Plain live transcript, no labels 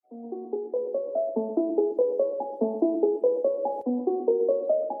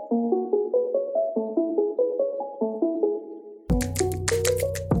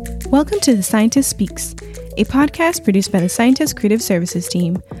Welcome to The Scientist Speaks, a podcast produced by the Scientist Creative Services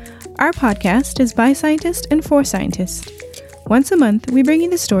team. Our podcast is by scientists and for scientists. Once a month, we bring you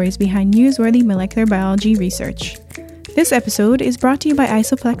the stories behind newsworthy molecular biology research. This episode is brought to you by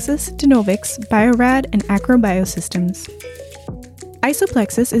Isoplexis, Genomics, Biorad, and Acro Biosystems.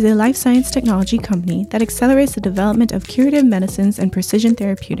 Isoplexis is a life science technology company that accelerates the development of curative medicines and precision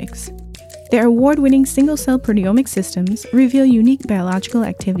therapeutics. Their award-winning single-cell proteomic systems reveal unique biological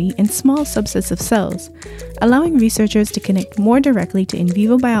activity in small subsets of cells, allowing researchers to connect more directly to in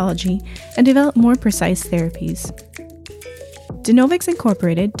vivo biology and develop more precise therapies. Genomics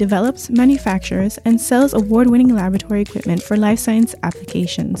Incorporated develops, manufactures, and sells award-winning laboratory equipment for life science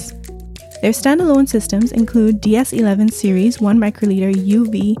applications. Their standalone systems include DS11 Series 1 microliter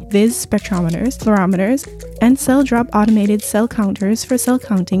UV Vis spectrometers, fluorometers, and cell drop automated cell counters for cell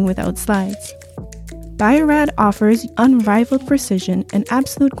counting without slides. Biorad offers unrivaled precision and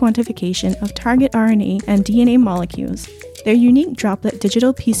absolute quantification of target RNA and DNA molecules. Their unique droplet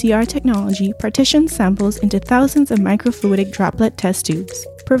digital PCR technology partitions samples into thousands of microfluidic droplet test tubes,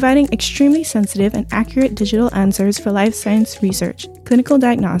 providing extremely sensitive and accurate digital answers for life science research, clinical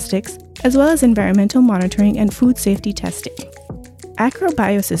diagnostics, as well as environmental monitoring and food safety testing. Acro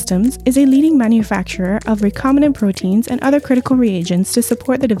Biosystems is a leading manufacturer of recombinant proteins and other critical reagents to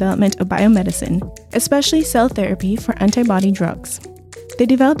support the development of biomedicine, especially cell therapy for antibody drugs. They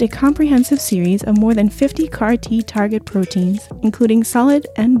developed a comprehensive series of more than 50 CAR-T target proteins, including solid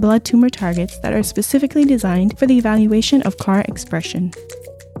and blood tumor targets that are specifically designed for the evaluation of CAR expression.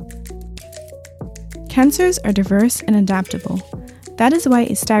 Cancers are diverse and adaptable. That is why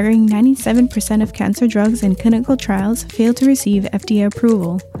a staggering 97% of cancer drugs in clinical trials fail to receive FDA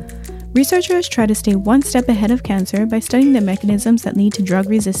approval. Researchers try to stay one step ahead of cancer by studying the mechanisms that lead to drug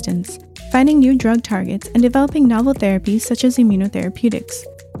resistance, finding new drug targets, and developing novel therapies such as immunotherapeutics.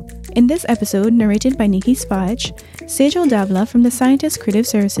 In this episode, narrated by Niki Spahich, Sejal Davla from the Scientist Creative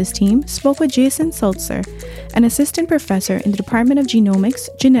Services team spoke with Jason Sheltzer, an assistant professor in the Department of Genomics,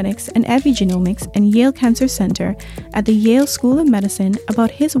 Genetics, and Epigenomics and Yale Cancer Center at the Yale School of Medicine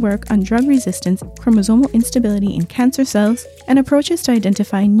about his work on drug resistance, chromosomal instability in cancer cells, and approaches to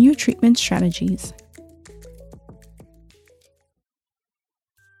identify new treatment strategies.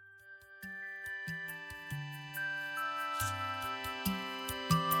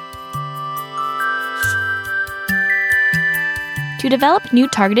 To develop new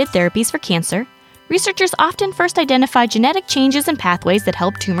targeted therapies for cancer, researchers often first identify genetic changes and pathways that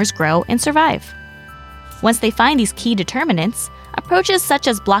help tumors grow and survive. Once they find these key determinants, approaches such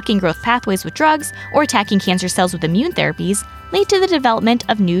as blocking growth pathways with drugs or attacking cancer cells with immune therapies lead to the development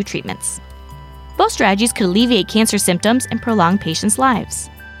of new treatments. Both strategies could alleviate cancer symptoms and prolong patients' lives.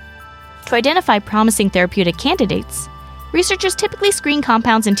 To identify promising therapeutic candidates, researchers typically screen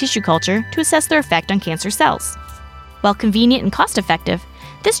compounds in tissue culture to assess their effect on cancer cells. While convenient and cost-effective,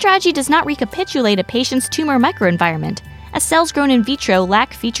 this strategy does not recapitulate a patient's tumor microenvironment, as cells grown in vitro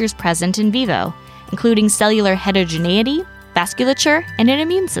lack features present in vivo, including cellular heterogeneity, vasculature, and an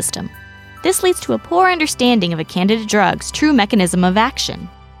immune system. This leads to a poor understanding of a candidate drug's true mechanism of action.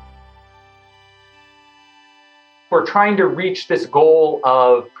 We're trying to reach this goal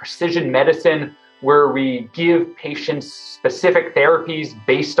of precision medicine where we give patients specific therapies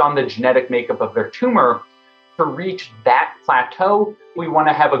based on the genetic makeup of their tumor. To reach that plateau, we want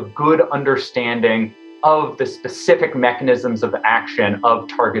to have a good understanding of the specific mechanisms of action of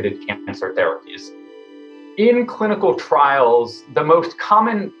targeted cancer therapies. In clinical trials, the most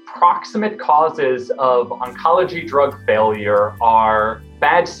common proximate causes of oncology drug failure are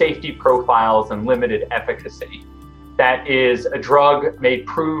bad safety profiles and limited efficacy. That is, a drug may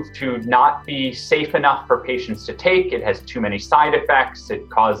prove to not be safe enough for patients to take. It has too many side effects. It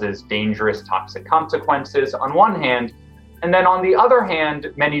causes dangerous toxic consequences on one hand. And then on the other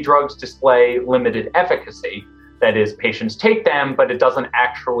hand, many drugs display limited efficacy. That is, patients take them, but it doesn't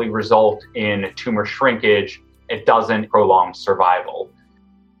actually result in tumor shrinkage. It doesn't prolong survival.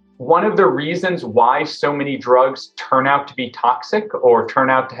 One of the reasons why so many drugs turn out to be toxic or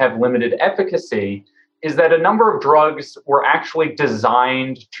turn out to have limited efficacy is that a number of drugs were actually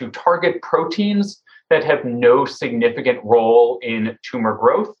designed to target proteins that have no significant role in tumor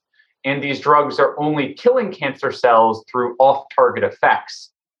growth. And these drugs are only killing cancer cells through off-target effects.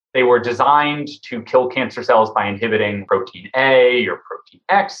 They were designed to kill cancer cells by inhibiting protein A or protein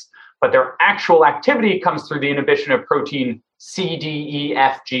X, but their actual activity comes through the inhibition of protein C, D, E,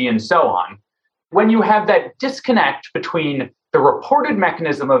 F, G, and so on. When you have that disconnect between the reported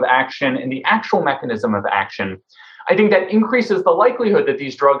mechanism of action and the actual mechanism of action, I think that increases the likelihood that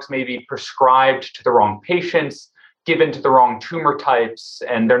these drugs may be prescribed to the wrong patients, given to the wrong tumor types,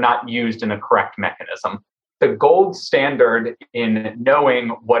 and they're not used in a correct mechanism. The gold standard in knowing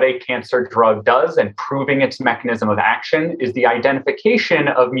what a cancer drug does and proving its mechanism of action is the identification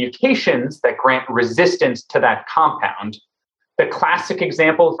of mutations that grant resistance to that compound. The classic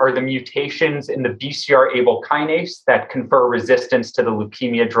examples are the mutations in the BCR-ABL kinase that confer resistance to the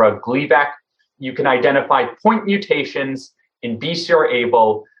leukemia drug Gleevec. You can identify point mutations in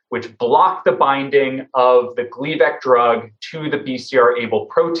BCR-ABL which block the binding of the Gleevec drug to the BCR-ABL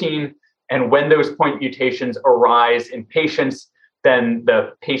protein. And when those point mutations arise in patients, then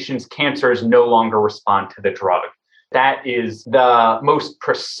the patient's cancers no longer respond to the drug. That is the most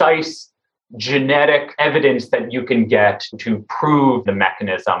precise genetic evidence that you can get to prove the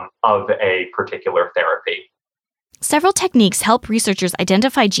mechanism of a particular therapy. Several techniques help researchers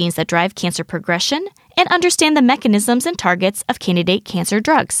identify genes that drive cancer progression and understand the mechanisms and targets of candidate cancer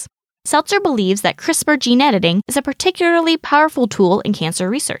drugs. Sheltzer believes that CRISPR gene editing is a particularly powerful tool in cancer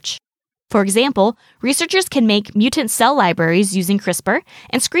research. For example, researchers can make mutant cell libraries using CRISPR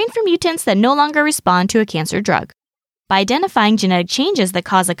and screen for mutants that no longer respond to a cancer drug. By identifying genetic changes that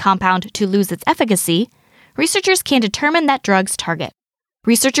cause a compound to lose its efficacy, researchers can determine that drug's target.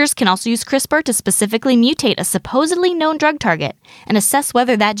 Researchers can also use CRISPR to specifically mutate a supposedly known drug target and assess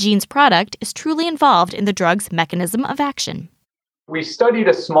whether that gene's product is truly involved in the drug's mechanism of action. We studied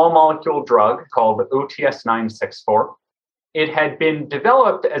a small molecule drug called OTS-964. It had been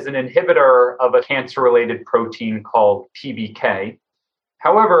developed as an inhibitor of a cancer-related protein called PBK.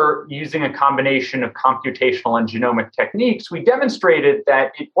 However, using a combination of computational and genomic techniques, we demonstrated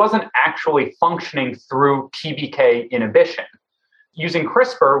that it wasn't actually functioning through PBK inhibition. Using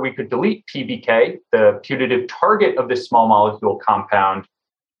CRISPR, we could delete PBK, the putative target of this small molecule compound,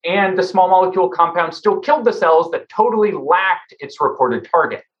 and the small molecule compound still killed the cells that totally lacked its reported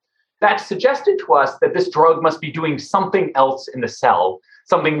target. That suggested to us that this drug must be doing something else in the cell,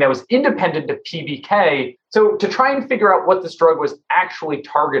 something that was independent of PBK. So to try and figure out what this drug was actually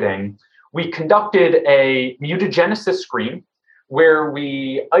targeting, we conducted a mutagenesis screen where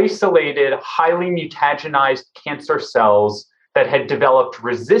we isolated highly mutagenized cancer cells that had developed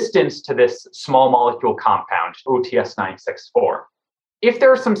resistance to this small molecule compound, OTS-964. If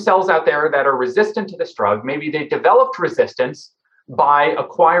there are some cells out there that are resistant to this drug, maybe they developed resistance by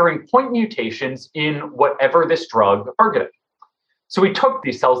acquiring point mutations in whatever this drug targeted. So we took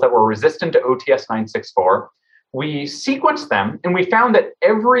these cells that were resistant to OTS-964, we sequenced them, and we found that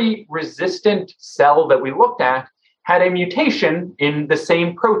every resistant cell that we looked at had a mutation in the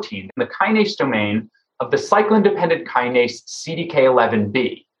same protein, in the kinase domain of the cyclin-dependent kinase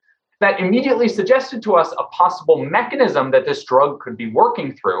CDK11B. That immediately suggested to us a possible mechanism that this drug could be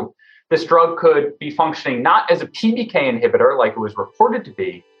working through. This drug could be functioning not as a PBK inhibitor like it was reported to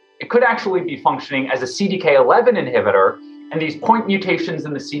be. It could actually be functioning as a CDK11 inhibitor, and these point mutations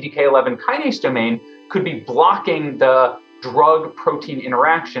in the CDK11 kinase domain could be blocking the drug-protein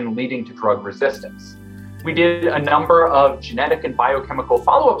interaction leading to drug resistance. We did a number of genetic and biochemical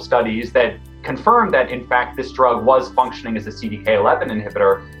follow-up studies that confirmed that, in fact, this drug was functioning as a CDK11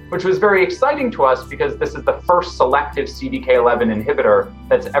 inhibitor, which was very exciting to us because this is the first selective CDK11 inhibitor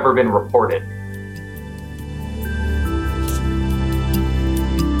that's ever been reported.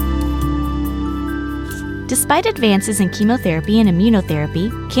 Despite advances in chemotherapy and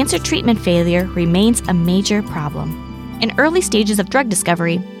immunotherapy, cancer treatment failure remains a major problem. In early stages of drug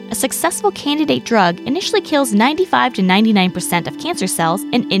discovery, a successful candidate drug initially kills 95 to 99% of cancer cells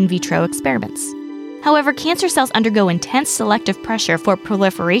in vitro experiments. However, cancer cells undergo intense selective pressure for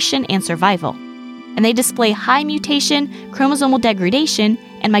proliferation and survival, and they display high mutation, chromosomal degradation,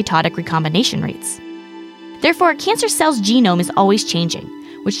 and mitotic recombination rates. Therefore, a cancer cell's genome is always changing,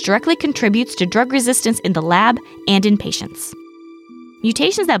 which directly contributes to drug resistance in the lab and in patients.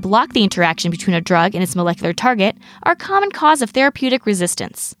 Mutations that block the interaction between a drug and its molecular target are a common cause of therapeutic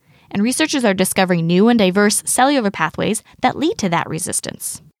resistance, and researchers are discovering new and diverse cellular pathways that lead to that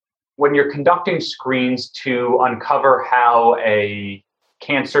resistance. When you're conducting screens to uncover how a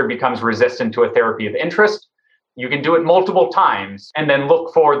cancer becomes resistant to a therapy of interest, you can do it multiple times and then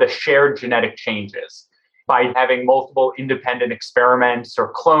look for the shared genetic changes. By having multiple independent experiments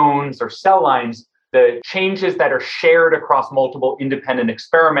or clones or cell lines, the changes that are shared across multiple independent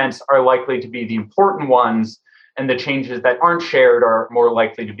experiments are likely to be the important ones, and the changes that aren't shared are more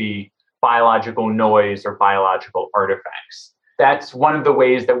likely to be biological noise or biological artifacts. That's one of the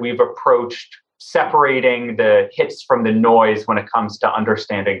ways that we've approached separating the hits from the noise when it comes to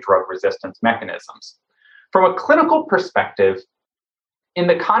understanding drug resistance mechanisms. From a clinical perspective, in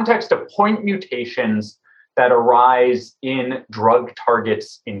the context of point mutations that arise in drug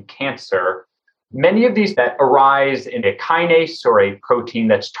targets in cancer, Many of these that arise in a kinase or a protein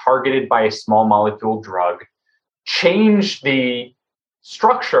that's targeted by a small molecule drug change the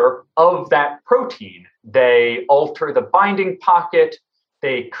structure of that protein. They alter the binding pocket,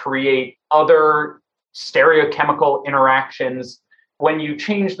 they create other stereochemical interactions. When you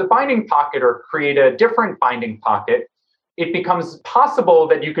change the binding pocket or create a different binding pocket, it becomes possible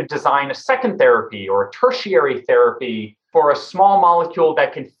that you could design a second therapy or a tertiary therapy for a small molecule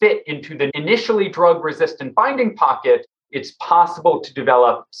that can fit into the initially drug-resistant binding pocket. It's possible to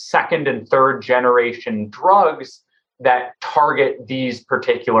develop second and third generation drugs that target these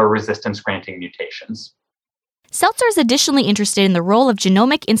particular resistance-granting mutations. Sheltzer is additionally interested in the role of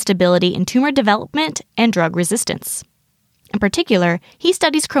genomic instability in tumor development and drug resistance. In particular, he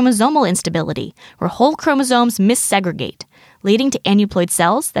studies chromosomal instability, where whole chromosomes missegregate, leading to aneuploid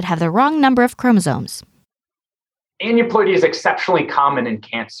cells that have the wrong number of chromosomes. Aneuploidy is exceptionally common in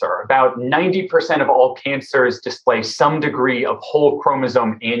cancer. About 90% of all cancers display some degree of whole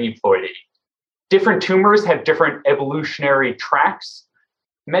chromosome aneuploidy. Different tumors have different evolutionary tracks.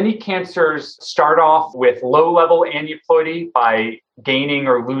 Many cancers start off with low-level aneuploidy by gaining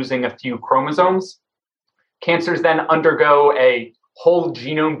or losing a few chromosomes. Cancers then undergo a whole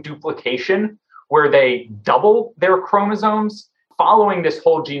genome duplication where they double their chromosomes. Following this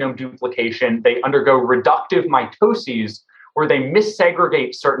whole genome duplication, they undergo reductive mitoses where they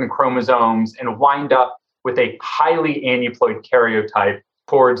missegregate certain chromosomes and wind up with a highly aneuploid karyotype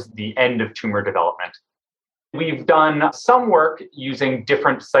towards the end of tumor development. We've done some work using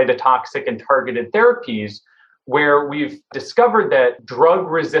different cytotoxic and targeted therapies where we've discovered that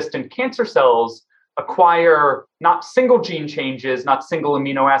drug-resistant cancer cells acquire not single gene changes, not single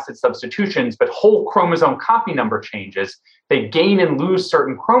amino acid substitutions, but whole chromosome copy number changes. They gain and lose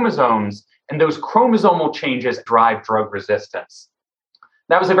certain chromosomes, and those chromosomal changes drive drug resistance.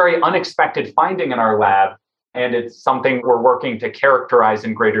 That was a very unexpected finding in our lab, and it's something we're working to characterize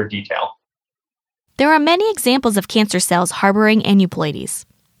in greater detail. There are many examples of cancer cells harboring aneuploidies.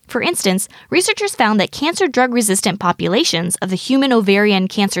 For instance, researchers found that cancer drug-resistant populations of the human ovarian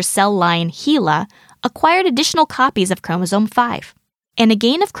cancer cell line HeLa acquired additional copies of chromosome 5. And a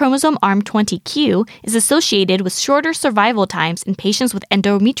gain of chromosome arm 20q is associated with shorter survival times in patients with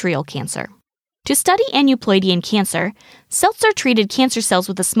endometrial cancer. To study aneuploidy in cancer, Sheltzer treated cancer cells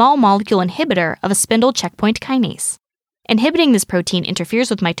with a small molecule inhibitor of a spindle checkpoint kinase. Inhibiting this protein interferes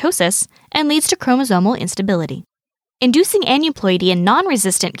with mitosis and leads to chromosomal instability. Inducing aneuploidy in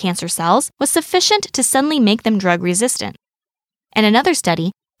non-resistant cancer cells was sufficient to suddenly make them drug-resistant. In another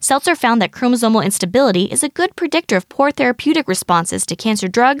study, Sheltzer found that chromosomal instability is a good predictor of poor therapeutic responses to cancer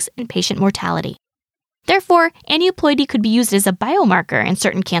drugs and patient mortality. Therefore, aneuploidy could be used as a biomarker in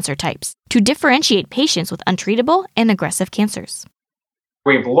certain cancer types to differentiate patients with untreatable and aggressive cancers.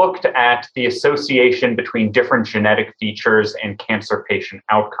 We've looked at the association between different genetic features and cancer patient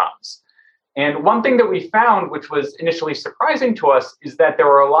outcomes. And one thing that we found, which was initially surprising to us, is that there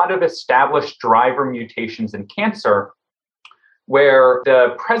were a lot of established driver mutations in cancer where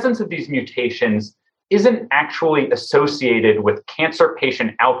the presence of these mutations isn't actually associated with cancer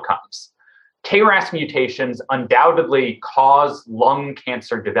patient outcomes. KRAS mutations undoubtedly cause lung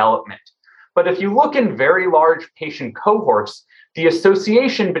cancer development. But if you look in very large patient cohorts, the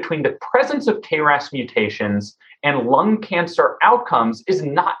association between the presence of KRAS mutations and lung cancer outcomes is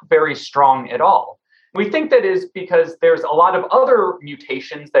not very strong at all. We think that is because there's a lot of other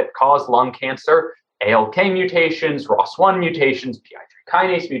mutations that cause lung cancer, ALK mutations, ROS1 mutations, PI3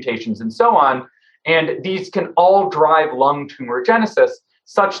 kinase mutations, and so on. And these can all drive lung tumorigenesis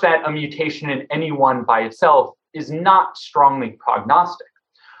such that a mutation in any one by itself is not strongly prognostic.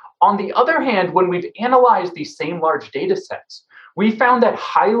 On the other hand, when we've analyzed these same large data sets, we found that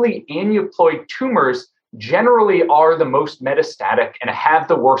highly aneuploid tumors generally are the most metastatic and have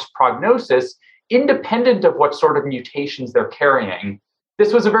the worst prognosis, independent of what sort of mutations they're carrying.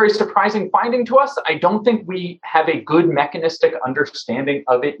 This was a very surprising finding to us. I don't think we have a good mechanistic understanding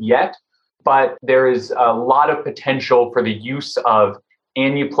of it yet, but there is a lot of potential for the use of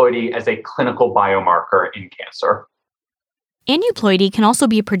aneuploidy as a clinical biomarker in cancer. Aneuploidy can also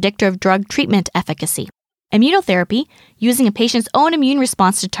be a predictor of drug treatment efficacy. Immunotherapy, using a patient's own immune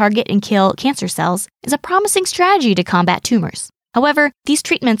response to target and kill cancer cells, is a promising strategy to combat tumors. However, these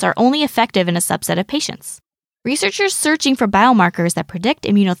treatments are only effective in a subset of patients. Researchers searching for biomarkers that predict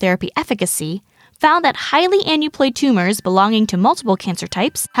immunotherapy efficacy found that highly aneuploid tumors belonging to multiple cancer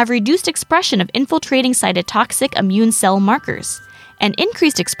types have reduced expression of infiltrating cytotoxic immune cell markers and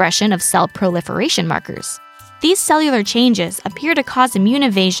increased expression of cell proliferation markers. These cellular changes appear to cause immune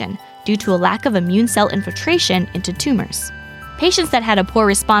evasion due to a lack of immune cell infiltration into tumors. Patients that had a poor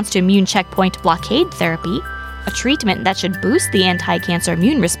response to immune checkpoint blockade therapy, a treatment that should boost the anti-cancer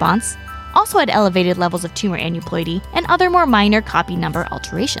immune response, also had elevated levels of tumor aneuploidy and other more minor copy number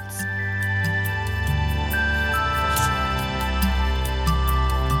alterations.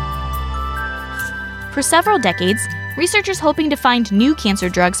 For several decades, researchers hoping to find new cancer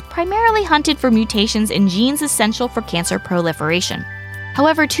drugs primarily hunted for mutations in genes essential for cancer proliferation.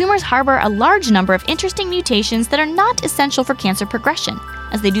 However, tumors harbor a large number of interesting mutations that are not essential for cancer progression,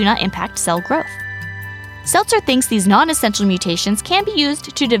 as they do not impact cell growth. Sheltzer thinks these non-essential mutations can be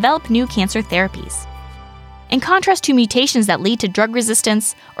used to develop new cancer therapies. In contrast to mutations that lead to drug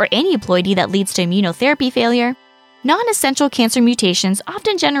resistance or aneuploidy that leads to immunotherapy failure, non-essential cancer mutations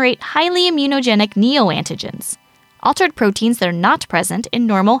often generate highly immunogenic neoantigens, altered proteins that are not present in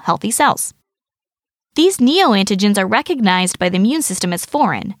normal, healthy cells. These neoantigens are recognized by the immune system as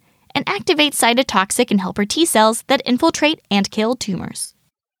foreign and activate cytotoxic and helper T cells that infiltrate and kill tumors.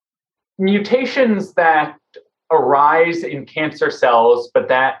 Mutations that arise in cancer cells but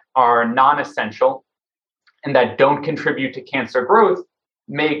that are non-essential and that don't contribute to cancer growth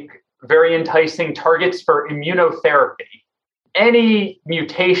make very enticing targets for immunotherapy. Any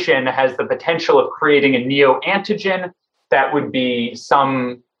mutation has the potential of creating a neoantigen that would be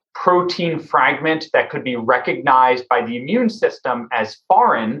some protein fragment that could be recognized by the immune system as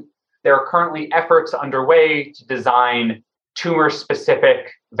foreign. There are currently efforts underway to design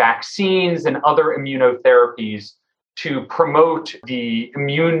tumor-specific vaccines and other immunotherapies to promote the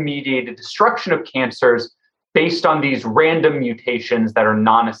immune-mediated destruction of cancers based on these random mutations that are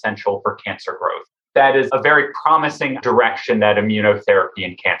non-essential for cancer growth. That is a very promising direction that immunotherapy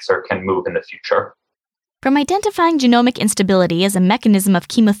in cancer can move in the future. From identifying genomic instability as a mechanism of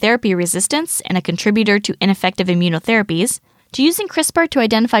chemotherapy resistance and a contributor to ineffective immunotherapies, to using CRISPR to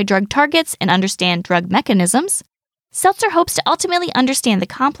identify drug targets and understand drug mechanisms, Sheltzer hopes to ultimately understand the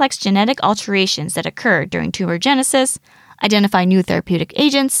complex genetic alterations that occur during tumorigenesis, identify new therapeutic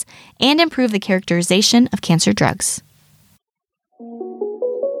agents, and improve the characterization of cancer drugs.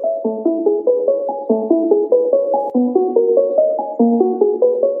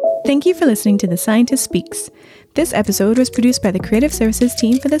 Thank you for listening to The Scientist Speaks. This episode was produced by the Creative Services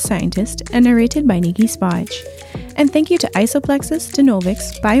team for The Scientist and narrated by Niki Spahich. And thank you to Isoplexis,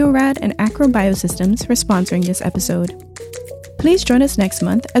 Genovix, Biorad, and Acro Biosystems for sponsoring this episode. Please join us next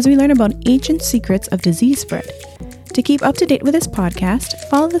month as we learn about ancient secrets of disease spread. To keep up to date with this podcast,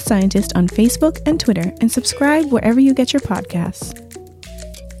 follow The Scientist on Facebook and Twitter and subscribe wherever you get your podcasts.